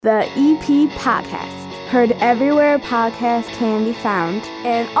The EP Podcast. Heard everywhere podcasts can be found,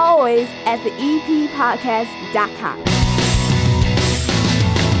 and always at theeppodcast.com.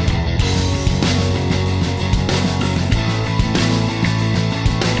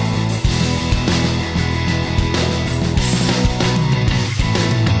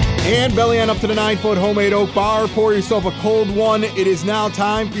 And belly on up to the 9-foot homemade oak bar. Pour yourself a cold one. It is now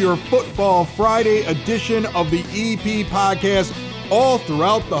time for your Football Friday edition of the EP Podcast. All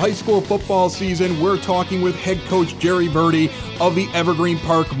throughout the high school football season, we're talking with head coach Jerry Verdi of the Evergreen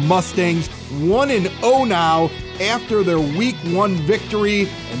Park Mustangs. 1-0 now after their Week 1 victory,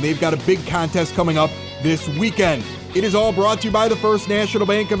 and they've got a big contest coming up this weekend. It is all brought to you by the First National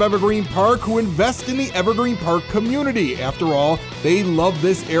Bank of Evergreen Park, who invest in the Evergreen Park community. After all, they love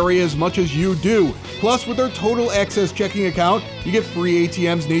this area as much as you do. Plus, with their Total Access checking account, you get free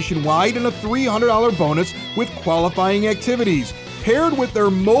ATMs nationwide and a $300 bonus with qualifying activities. Paired with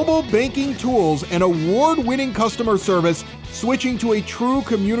their mobile banking tools and award-winning customer service, switching to a true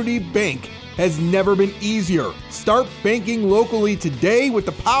community bank has never been easier. Start banking locally today with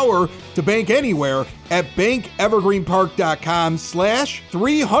the power to bank anywhere at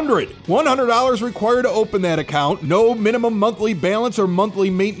bankevergreenpark.com/300. $100 required to open that account. No minimum monthly balance or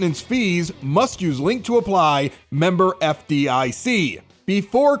monthly maintenance fees. Must use link to apply. Member FDIC.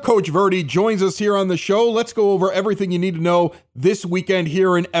 Before Coach Verdi joins us here on the show, let's go over everything you need to know this weekend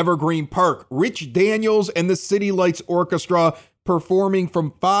here in Evergreen Park. Rich Daniels and the City Lights Orchestra performing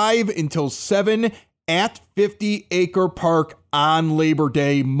from 5 until 7 at 50 Acre Park on Labor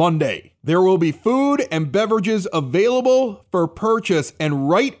Day Monday. There will be food and beverages available for purchase, and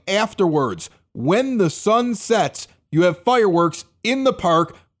right afterwards, when the sun sets, you have fireworks in the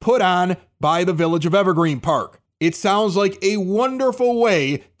park put on by the Village of Evergreen Park. It sounds like a wonderful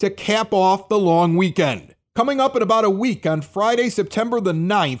way to cap off the long weekend. Coming up in about a week, on Friday, September the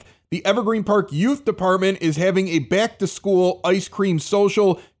 9th, the Evergreen Park Youth Department is having a back-to-school ice cream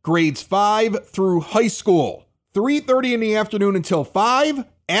social, grades 5 through high school. 3:30 in the afternoon until 5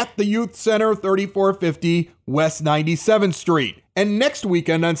 at the Youth Center, 3450 West 97th Street. And next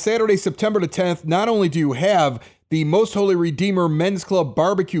weekend, on Saturday, September the 10th, not only do you have the Most Holy Redeemer Men's Club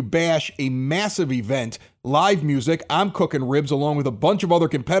Barbecue Bash, a massive event, live music, I'm cooking ribs along with a bunch of other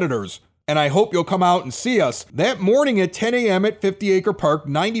competitors, and I hope you'll come out and see us. That morning at 10 a.m. at 50 Acre Park,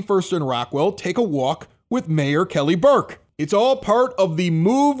 91st and Rockwell, take a walk with Mayor Kelly Burke. It's all part of the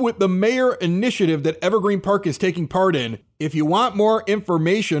Move with the Mayor initiative that Evergreen Park is taking part in. If you want more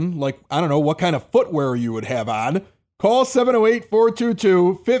information, like, I don't know, what kind of footwear you would have on, call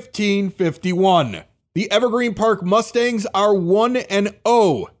 708-422-1551. The Evergreen Park Mustangs are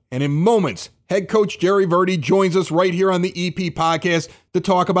 1-0, and in moments, head coach Jerry Verdi joins us right here on the EP Podcast to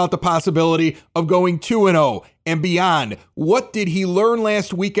talk about the possibility of going 2-0 and beyond. What did he learn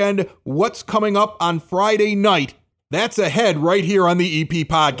last weekend? What's coming up on Friday night? That's ahead right here on the EP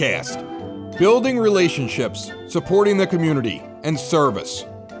Podcast. Building relationships, supporting the community, and service.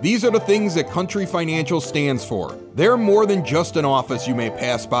 These are the things that Country Financial stands for. They're more than just an office you may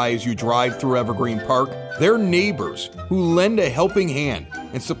pass by as you drive through Evergreen Park. They're neighbors who lend a helping hand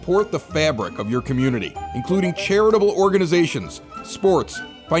and support the fabric of your community, including charitable organizations, sports,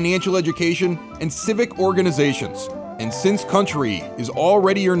 financial education, and civic organizations. And since Country is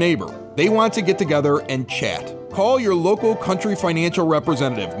already your neighbor, they want to get together and chat. Call your local Country Financial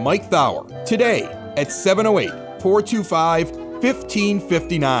representative, Mike Thauer, today at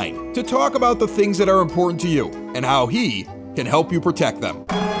 708-425-1559 to talk about the things that are important to you and how he can help you protect them.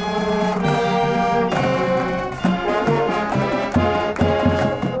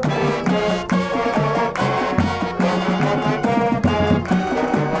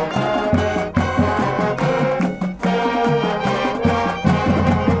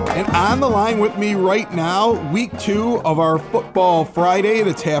 On the line with me right now, week 2 of our Football Friday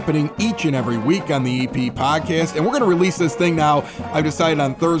that's happening each and every week on the EP Podcast. And we're going to release this thing now, I've decided,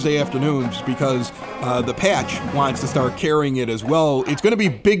 on Thursday afternoons because the Patch wants to start carrying it as well. It's going to be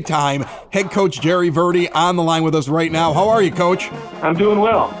big time. Head coach Jerry Verdi on the line with us right now. How are you, Coach? I'm doing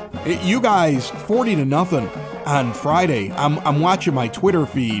well. You guys, 40-0 on Friday. I'm watching my Twitter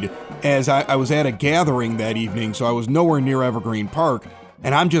feed as I was at a gathering that evening, so I was nowhere near Evergreen Park.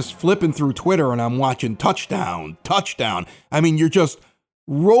 And I'm just flipping through Twitter and I'm watching touchdown. I mean, you're just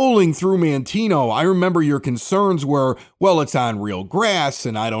rolling through Mantino. I remember your concerns were, well, it's on real grass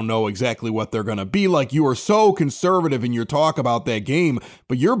and I don't know exactly what they're going to be like. You were so conservative in your talk about that game,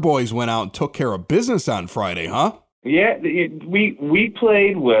 but your boys went out and took care of business on Friday, huh? Yeah, we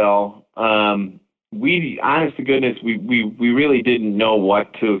played well. We, honest to goodness, we really didn't know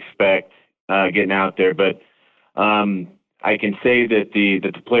what to expect getting out there, but I can say that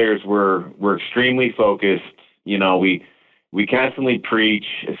the players were extremely focused. We constantly preach,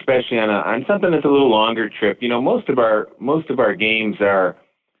 especially on something that's a little longer trip. Most of our games are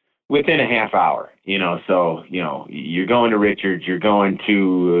within a half hour. So you're going to Richards, you're going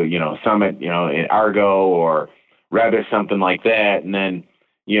to Summit, in Argo, or rather something like that, and then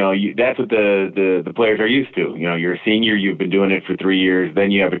that's what the players are used to. You're a senior, you've been doing it for 3 years,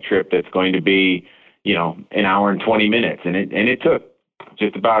 then you have a trip that's going to be an hour and 20 minutes, and it took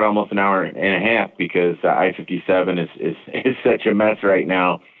just about almost an hour and a half because I-57 is such a mess right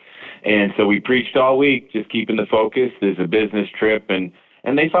now. And so we preached all week, just keeping the focus. There's a business trip, and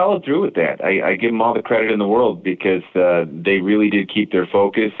they followed through with that. I give them all the credit in the world because they really did keep their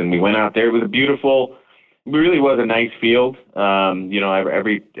focus, and we went out there. It was it really was a nice field.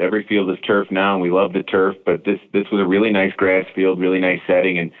 Every field is turf now, and we love the turf, but this was a really nice grass field, really nice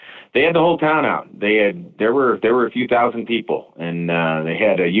setting, and they had the whole town out. There were a few thousand people, and they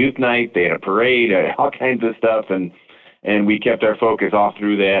had a youth night, they had a parade, all kinds of stuff, and we kept our focus all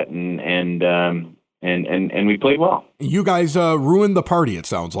through that, and we played well. You guys ruined the party, it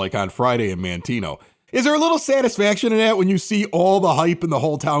sounds like, on Friday in Manteno. Is there a little satisfaction in that when you see all the hype and the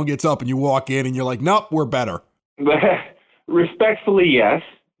whole town gets up and you walk in and you're like, nope, we're better? Respectfully, yes,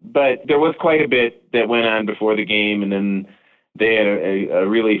 but there was quite a bit that went on before the game, and then they had a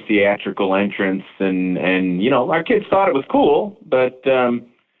really theatrical entrance, and our kids thought it was cool, but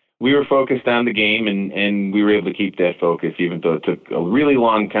we were focused on the game, and we were able to keep that focus, even though it took a really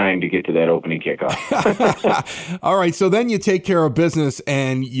long time to get to that opening kickoff. All right, so then you take care of business,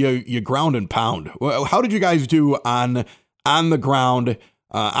 and you ground and pound. How did you guys do on the ground,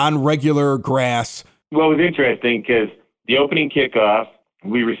 on regular grass? Well, it was interesting because the opening kickoff,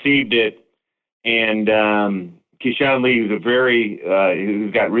 we received it, and Keyshawn Lee,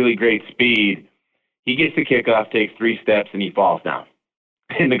 who's got really great speed, he gets the kickoff, takes 3 steps, and he falls down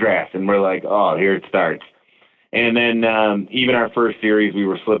in the grass. And we're like, oh, here it starts. And then even our first series, we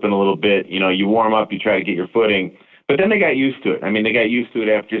were slipping a little bit. You warm up, you try to get your footing. But then they got used to it. I mean, they got used to it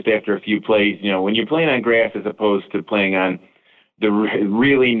after a few plays. When you're playing on grass as opposed to playing on the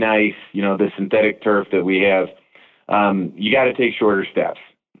really nice, the synthetic turf that we have, you got to take shorter steps.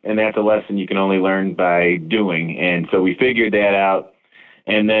 And that's a lesson you can only learn by doing. And so we figured that out.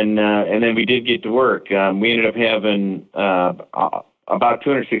 And then we did get to work. We ended up having about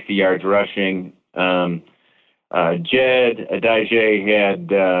 260 yards rushing. Jed Adaje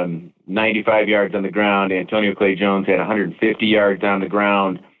had 95 yards on the ground. Antonio Clay Jones had 150 yards on the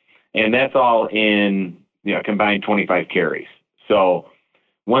ground. And that's all in combined 25 carries. So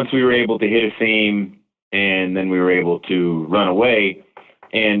once we were able to hit a seam, and then we were able to run away,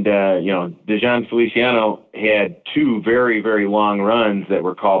 and, Dejan Feliciano had 2 very, very long runs that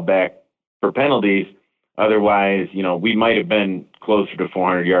were called back for penalties. Otherwise, we might have been closer to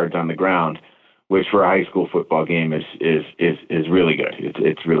 400 yards on the ground, which for a high school football game is really good.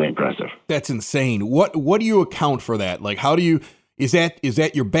 It's really impressive. That's insane. What do you account for that? Like, how do you, is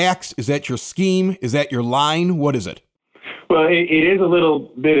that your backs? Is that your scheme? Is that your line? What is it? Well, it is a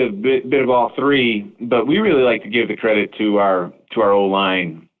little bit of all three, but we really like to give the credit to our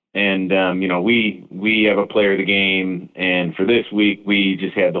O-line. And, we have a player of the game. And for this week, we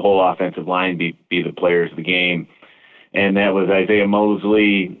just had the whole offensive line be the players of the game. And that was Isaiah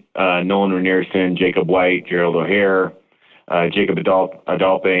Mosley, Nolan Ranierson, Jacob White, Gerald O'Hare, Jacob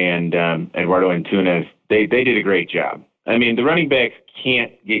Adolpe, and Eduardo Antunes. They did a great job. I mean, the running backs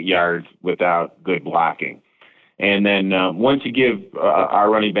can't get yards without good blocking. And then once you give our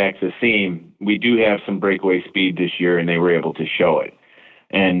running backs a seam, we do have some breakaway speed this year, and they were able to show it.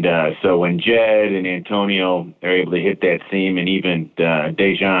 And so when Jed and Antonio are able to hit that seam, and even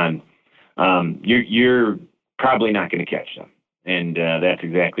Dejan, you're probably not going to catch them. And that's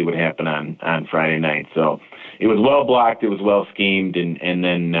exactly what happened on Friday night. So it was well blocked, it was well schemed, and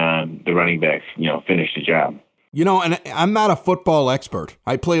then the running backs, finished the job. And I'm not a football expert.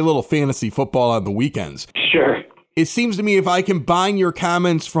 I play a little fantasy football on the weekends. Sure. It seems to me if I combine your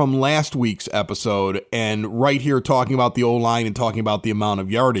comments from last week's episode and right here talking about the O-line and talking about the amount of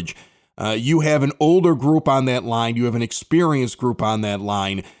yardage, you have an older group on that line. You have an experienced group on that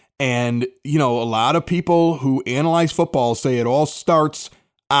line. And, a lot of people who analyze football say it all starts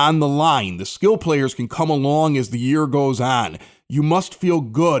on the line. The skill players can come along as the year goes on. You must feel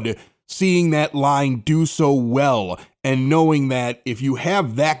good seeing that line do so well and knowing that if you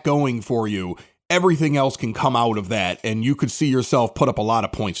have that going for you, everything else can come out of that, and you could see yourself put up a lot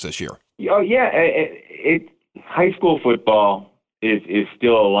of points this year. Oh, yeah. High school football is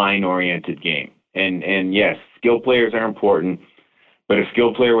still a line-oriented game. And yes, skill players are important, But a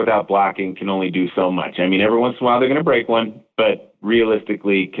skilled player without blocking can only do so much. I mean, every once in a while they're going to break one, but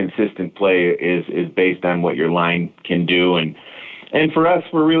realistically, consistent play is based on what your line can do. And for us,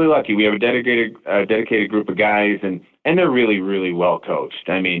 we're really lucky. We have a dedicated group of guys, and they're really, really well coached.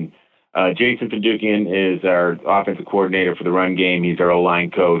 I mean, Jason Padukian is our offensive coordinator for the run game. He's our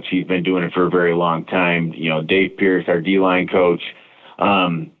O-line coach. He's been doing it for a very long time. You know, Dave Pierce, our D-line coach.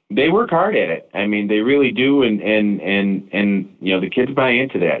 They work hard at it. I mean, they really do, and you know, the kids buy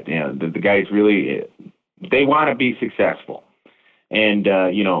into that. You know, the guys really, they want to be successful. And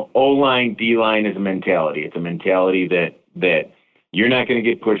you know, O-line, D-line is a mentality. It's a mentality that you're not going to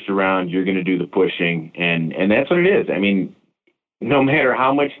get pushed around. You're going to do the pushing, and that's what it is. I mean, no matter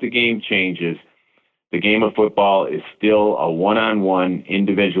how much the game changes, the game of football is still a one-on-one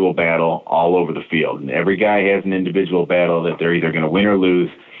individual battle all over the field. And every guy has an individual battle that they're either going to win or lose.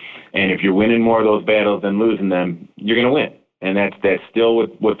 And if you're winning more of those battles than losing them, you're going to win. And that's still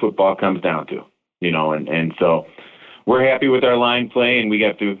what football comes down to, you know. And so we're happy with our line play, and we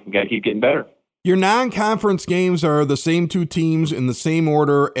got to keep getting better. Your non-conference games are the same two teams in the same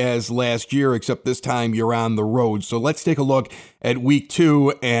order as last year, except this time you're on the road. So let's take a look at week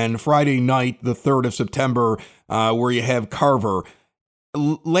 2 and Friday night, the 3rd of September, where you have Carver.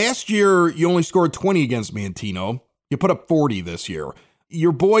 Last year, you only scored 20 against Mantino. You put up 40 this year.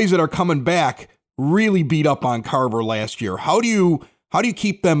 Your boys that are coming back really beat up on Carver last year. How do you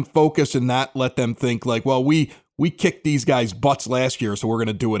keep them focused and not let them think like, well, we kicked these guys' butts last year, so we're going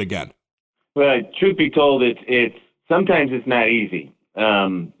to do it again? Well, truth be told, it's sometimes it's not easy,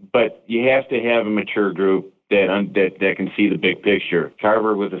 but you have to have a mature group that can see the big picture.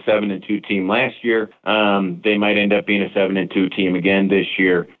 Carver was a 7-2 team last year. They might end up being a 7-2 team again this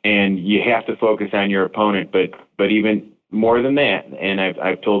year, and you have to focus on your opponent. But even more than that, and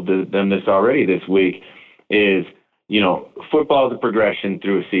I've told them this already this week, is, you know, football is a progression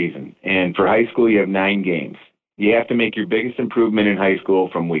through a season. And for high school, you have 9 games. You have to make your biggest improvement in high school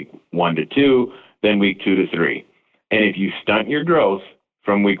from week 1 to 2, then week 2 to 3. And if you stunt your growth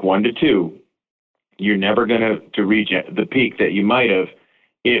from week 1 to 2, you're never going to reach the peak that you might have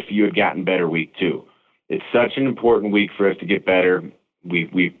if you had gotten better week 2. It's such an important week for us to get better.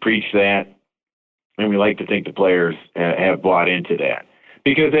 We've preached that. And we like to think the players have bought into that,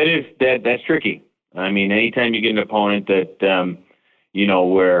 because that's tricky. I mean, anytime you get an opponent that you know,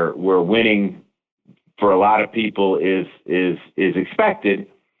 where winning for a lot of people is expected,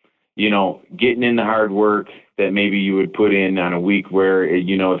 you know, getting in the hard work that maybe you would put in on a week where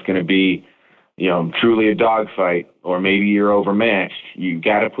you know it's going to be, you know, truly a dogfight, or maybe you're overmatched. You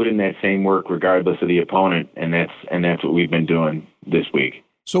got to put in that same work regardless of the opponent, and that's what we've been doing this week.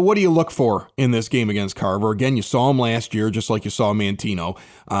 So what do you look for in this game against Carver? Again, you saw them last year, just like you saw Mantino.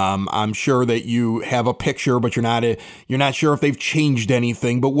 I'm sure that you have a picture, but you're not sure if they've changed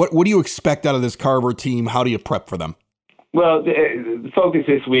anything. But what do you expect out of this Carver team? How do you prep for them? Well, the focus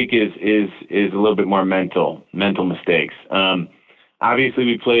this week is a little bit more mental mistakes. Obviously,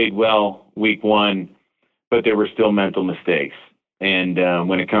 we played well week 1, but there were still mental mistakes. And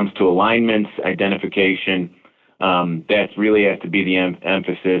when it comes to alignments, identification, that really has to be the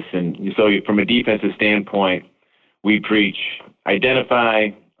emphasis. And so from a defensive standpoint, we preach identify,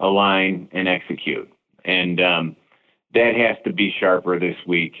 align, and execute. And that has to be sharper this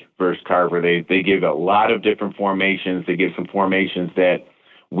week versus Carver. They give a lot of different formations. They give some formations that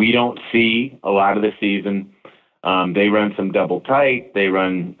we don't see a lot of the season. They run some double tight. They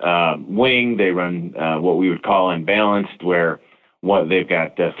run wing. They run what we would call unbalanced, where they've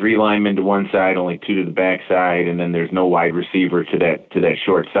got 3 linemen to one side, only 2 to the back side, and then there's no wide receiver to that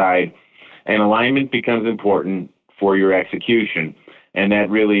short side. And alignment becomes important for your execution. And that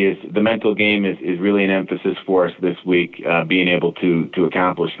really is, the mental game is really an emphasis for us this week, being able to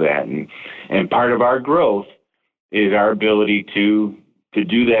accomplish that. And part of our growth is our ability to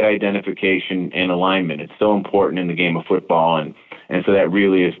do that identification and alignment. It's so important in the game of football, and so that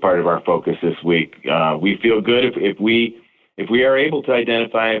really is part of our focus this week. We feel good if we are able to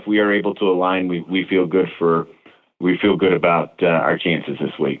identify, if we are able to align, we feel good about our chances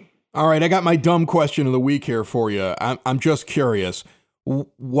this week. All right, I got my dumb question of the week here for you. I'm just curious.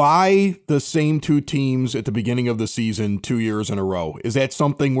 Why the same 2 teams at the beginning of the season 2 years in a row? Is that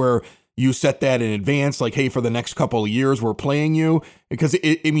something where you set that in advance, like, hey, for the next couple of years we're playing you? Because,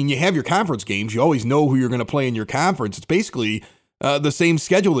 you have your conference games. You always know who you're going to play in your conference. It's basically the same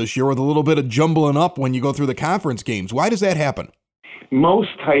schedule this year with a little bit of jumbling up when you go through the conference games. Why does that happen?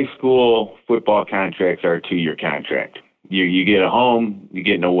 Most high school football contracts are a 2-year contract. You get a home, you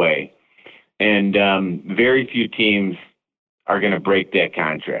get an away. And very few teams are going to break that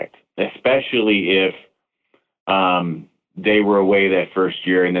contract, especially if they were away that first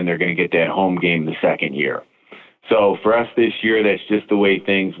year, and then they're going to get that home game the second year. So for us this year, that's just the way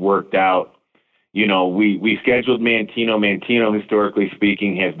things worked out. You know, we scheduled Manteno. Manteno, historically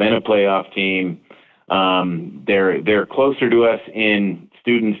speaking, has been a playoff team. They're closer to us in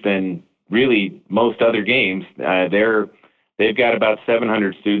students than really most other games. They've got about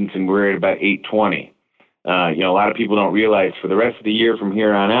 700 students, and we're at about 820. You know, a lot of people don't realize for the rest of the year from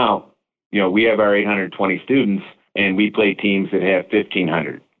here on out, you know, we have our 820 students, and we play teams that have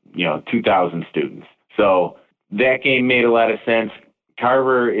 1,500, 2,000 students. So that game made a lot of sense.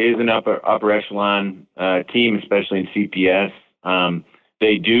 Carver is an upper echelon team, especially in CPS.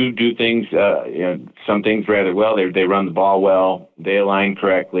 They do things, some things rather well. They run the ball well, they align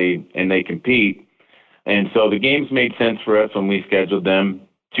correctly, and they compete. And so the games made sense for us when we scheduled them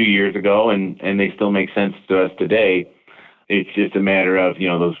 2 years ago, and they still make sense to us today. It's just a matter of,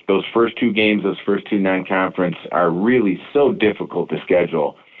 those first two games, those first two non-conference are really so difficult to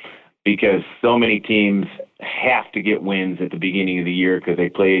schedule because so many teams have to get wins at the beginning of the year because they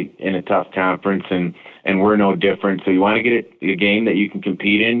play in a tough conference, and we're no different. So you want to get a game that you can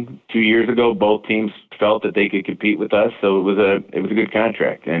compete in. 2 years ago, both teams felt that they could compete with us, so it was a good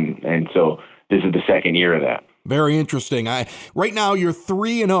contract, and so this is the second year of that. Very interesting. Right now, you're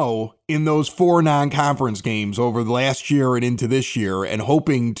 3-0 in those 4 non-conference games over the last year and into this year, and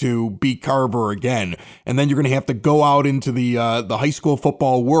hoping to beat Carver again. And then you're going to have to go out into the high school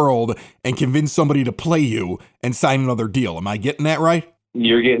football world and convince somebody to play you and sign another deal. Am I getting that right?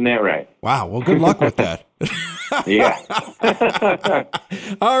 You're getting that right. Wow. Well, good luck with that. Yeah.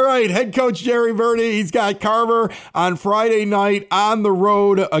 All right. Head coach Jerry Verde. He's got Carver on Friday night on the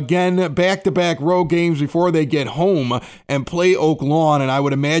road again, back-to-back road games before they get home and play Oak Lawn. And I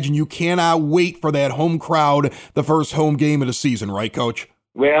would imagine you cannot wait for that home crowd, the first home game of the season, right, Coach?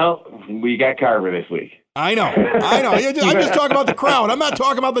 Well, we got Carver this week. I know. I'm just talking about the crowd. I'm not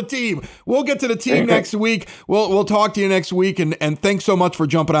talking about the team. We'll get to the team next week. We'll talk to you next week. And thanks so much for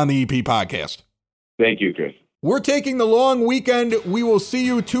jumping on the EP podcast. Thank you, Chris. We're taking the long weekend. We will see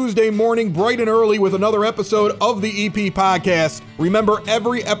you Tuesday morning, bright and early, with another episode of the EP podcast. Remember,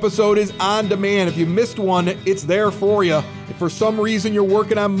 every episode is on demand. If you missed one, it's there for you. If for some reason you're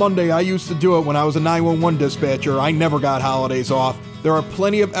working on Monday, I used to do it when I was a 911 dispatcher. I never got holidays off. There are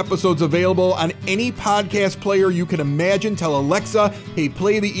plenty of episodes available on any podcast player you can imagine. Tell Alexa, hey,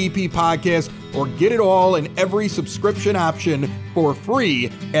 play the EP podcast, or get it all in every subscription option for free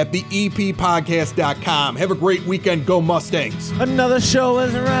at theeppodcast.com. Have a great weekend. Go Mustangs. Another show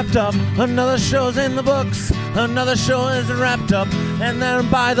is wrapped up. Another show's in the books. Another show is wrapped up. And then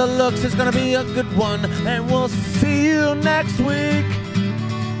by the looks, it's going to be a good one. And we'll see you next week.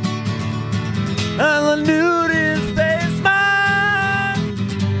 And the nude is basement.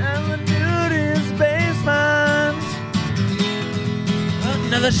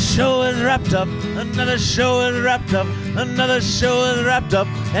 Another show is wrapped up. Another show is wrapped up. Another show is wrapped up,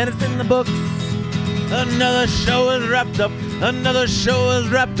 and it's in the books. Another show is wrapped up. Another show is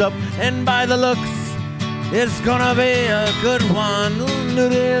wrapped up, and by the looks, it's gonna be a good one.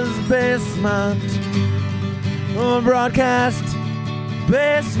 Nudie's Basement broadcast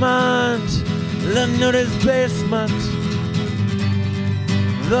basement. The Nudie's Basement.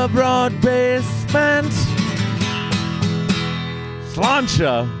 The broad basement.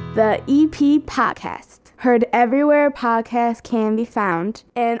 Slancha. The EP podcast. Heard everywhere podcasts can be found,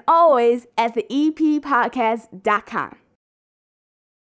 and always at theeppodcast.com.